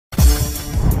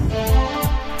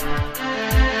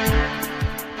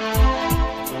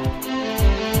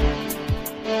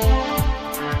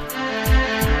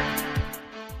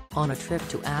on a trip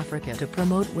to Africa to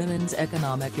promote women's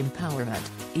economic empowerment,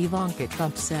 Ivanka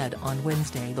Trump said on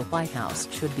Wednesday the White House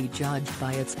should be judged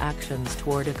by its actions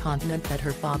toward a continent that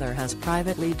her father has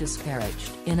privately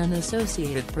disparaged. In an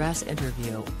Associated Press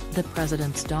interview, the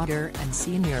president's daughter and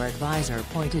senior advisor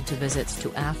pointed to visits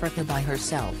to Africa by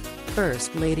herself,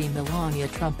 First Lady Melania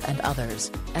Trump and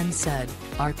others, and said,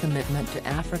 "Our commitment to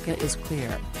Africa is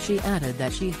clear." She added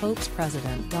that she hopes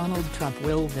President Donald Trump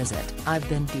will visit. "I've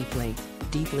been deeply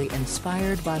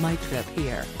inspired by my trip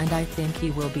here, and I think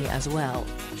he will be as well,"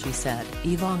 she said.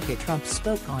 Ivanka Trump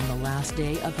spoke on the last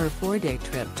day of her 4-day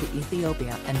trip to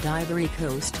Ethiopia and Ivory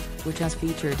Coast, which has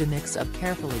featured a mix of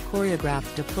carefully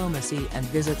choreographed diplomacy and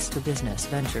visits to business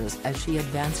ventures as she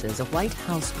advances a White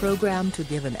House program to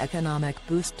give an economic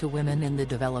boost to women in the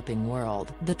developing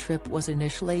world. The trip was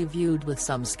initially viewed with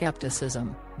some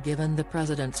skepticism, given the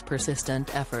president's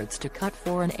persistent efforts to cut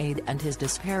foreign aid and his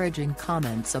disparaging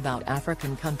comments about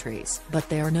African countries. But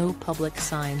there are no public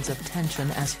signs of tension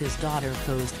as his daughter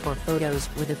posed for photos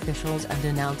with officials and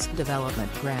announced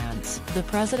development grants. The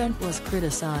president was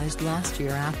criticized last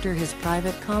year after his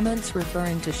private comments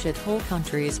referring to shithole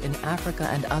countries in Africa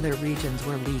and other regions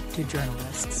were leaked to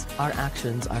journalists. "Our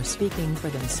actions are speaking for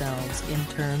themselves in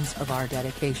terms of our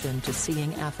dedication to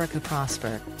seeing Africa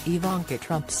prosper," Ivanka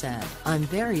Trump said. "I'm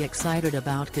very excited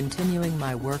about continuing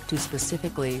my work to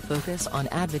specifically focus on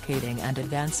advocating and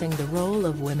advancing the role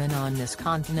of women on this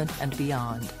continent and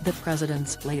beyond." The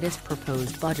president's latest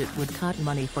proposed budget would cut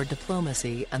money for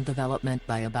diplomacy and development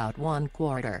by about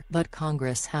 1/4, but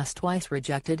Congress has twice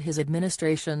rejected his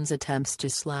administration's attempts to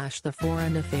slash the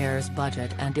foreign affairs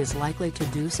budget and is likely to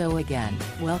do so again.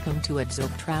 Welcome to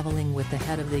Edzog, traveling with the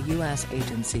head of the U.S.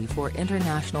 Agency for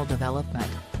International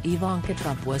Development. Ivanka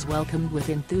Trump was welcomed with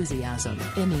enthusiasm.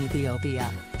 In Ethiopia,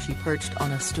 she perched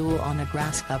on a stool on a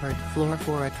grass-covered floor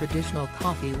for a traditional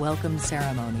coffee welcome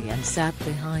ceremony and sat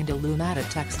behind a loom at a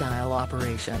textile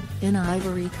operation. In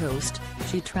Ivory Coast,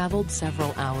 she traveled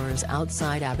several hours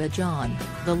outside Abidjan,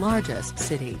 the largest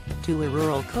city, to a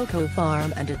rural cocoa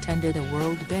farm and attended a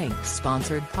World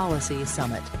Bank-sponsored policy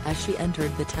summit. As she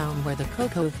entered the town where the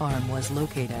cocoa farm was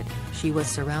located, she was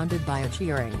surrounded by a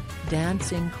cheering,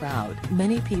 dancing crowd.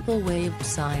 Many people waved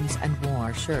signs and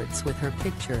wore shirts with her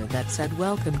picture that said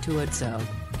 "Welcome to Edzog,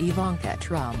 Ivanka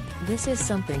Trump." "This is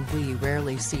something we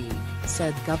rarely see,"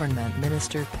 said Government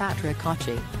Minister Patrick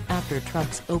Kochi, after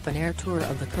Trump's open-air tour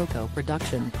of the cocoa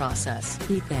production process.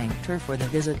 He thanked her for the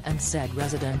visit and said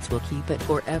residents will keep it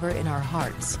forever in our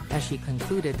hearts. As she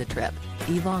concluded the trip,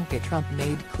 Ivanka Trump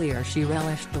made clear she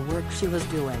relished the work she was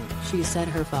doing. She said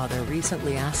her father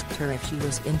recently asked her if she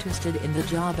was interested in the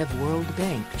job of World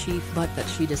Bank chief, but that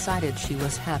she decided she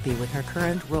was happy with her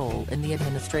current role in the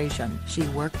administration. She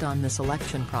worked on the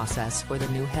selection process for the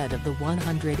new head of the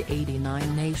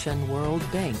 189-nation World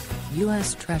Bank,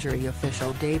 U.S. Treasury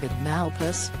official David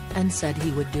Malpass, and said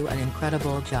he would do an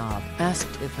incredible job.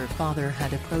 Asked if her father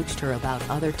had approached her about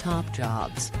other top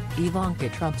jobs, Ivanka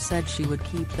Trump said she would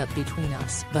keep that between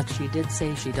us. But she did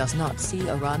say she does not see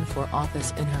a run for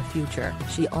office in her future.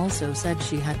 She also said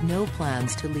she had no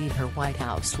plans to leave her White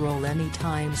House role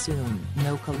anytime soon.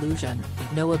 No collusion,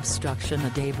 no obstruction. A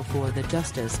day before the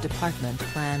Justice Department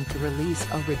planned to release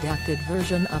a redacted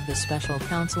version of the special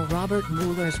counsel Robert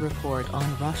Mueller's report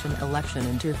on Russian election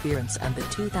interference and the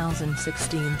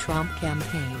 2016 Trump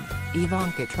campaign,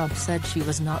 Ivanka Trump said she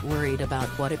was not worried about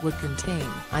what it would contain.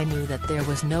 "I knew that there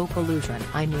was no collusion.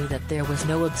 I knew that there was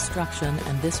no obstruction,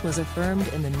 and this was affirmed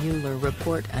in the Mueller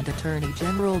report and Attorney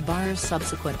General Barr's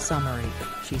subsequent summary,"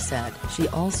 she said. She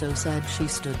also said she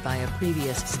stood by a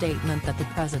previous statement that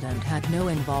the president had no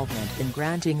involvement in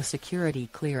granting security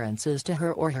clearances to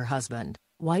her or her husband,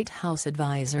 White House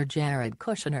advisor Jared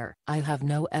Kushner. "I have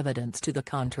no evidence to the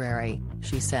contrary,"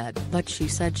 she said. But she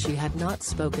said she had not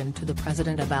spoken to the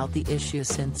president about the issue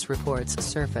since reports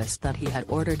surfaced that he had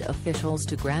ordered officials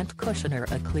to grant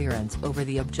Kushner a clearance over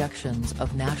the objections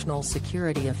of national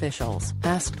security officials.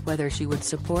 Asked whether she would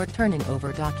support turning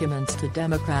over documents to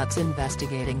Democrats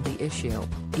investigating the issue,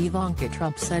 Ivanka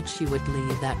Trump said she would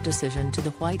leave that decision to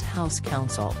the White House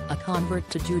counsel. A convert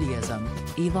to Judaism,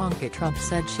 Ivanka Trump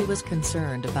said she was concerned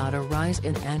about a rise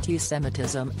in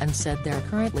anti-Semitism and said there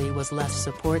currently was less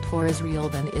support for Israel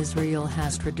than Israel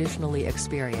has traditionally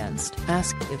experienced.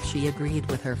 Asked if she agreed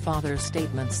with her father's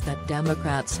statements that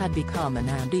Democrats had become an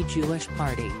anti-Jewish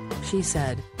party, she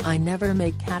said, "I never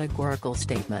make categorical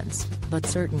statements, but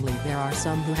certainly there are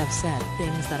some who have said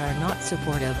things that are not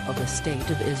supportive of the state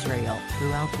of Israel."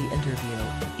 Throughout the interview,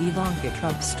 Ivanka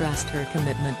Trump stressed her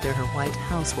commitment to her White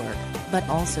House work, but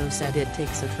also said it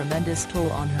takes a tremendous toll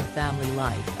on her family life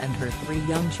life and her 3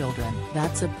 young children.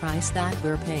 "That's a price that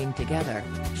we're paying together,"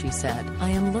 she said. "I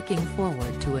am looking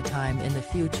forward to a time in the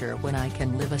future when I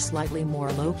can live a slightly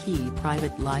more low-key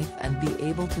private life and be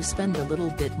able to spend a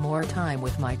little bit more time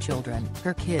with my children."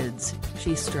 Her kids,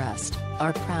 she stressed,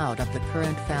 are proud of the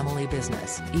current family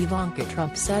business. Ivanka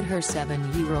Trump said her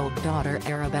 7-year-old daughter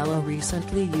Arabella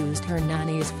recently used her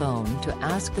nanny's phone to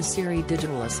ask the Siri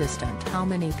digital assistant how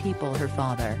many people her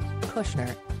father,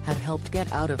 Kushner, had helped get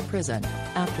out of prison,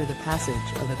 after the passage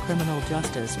of a criminal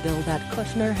justice bill that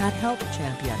Kushner had helped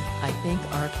champion. "I think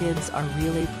our kids are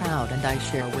really proud and I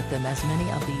share with them as many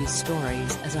of these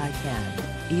stories as I can,"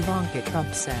 Ivanka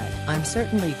Trump said. "I'm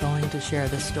certainly going to share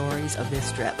the stories of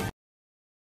this trip.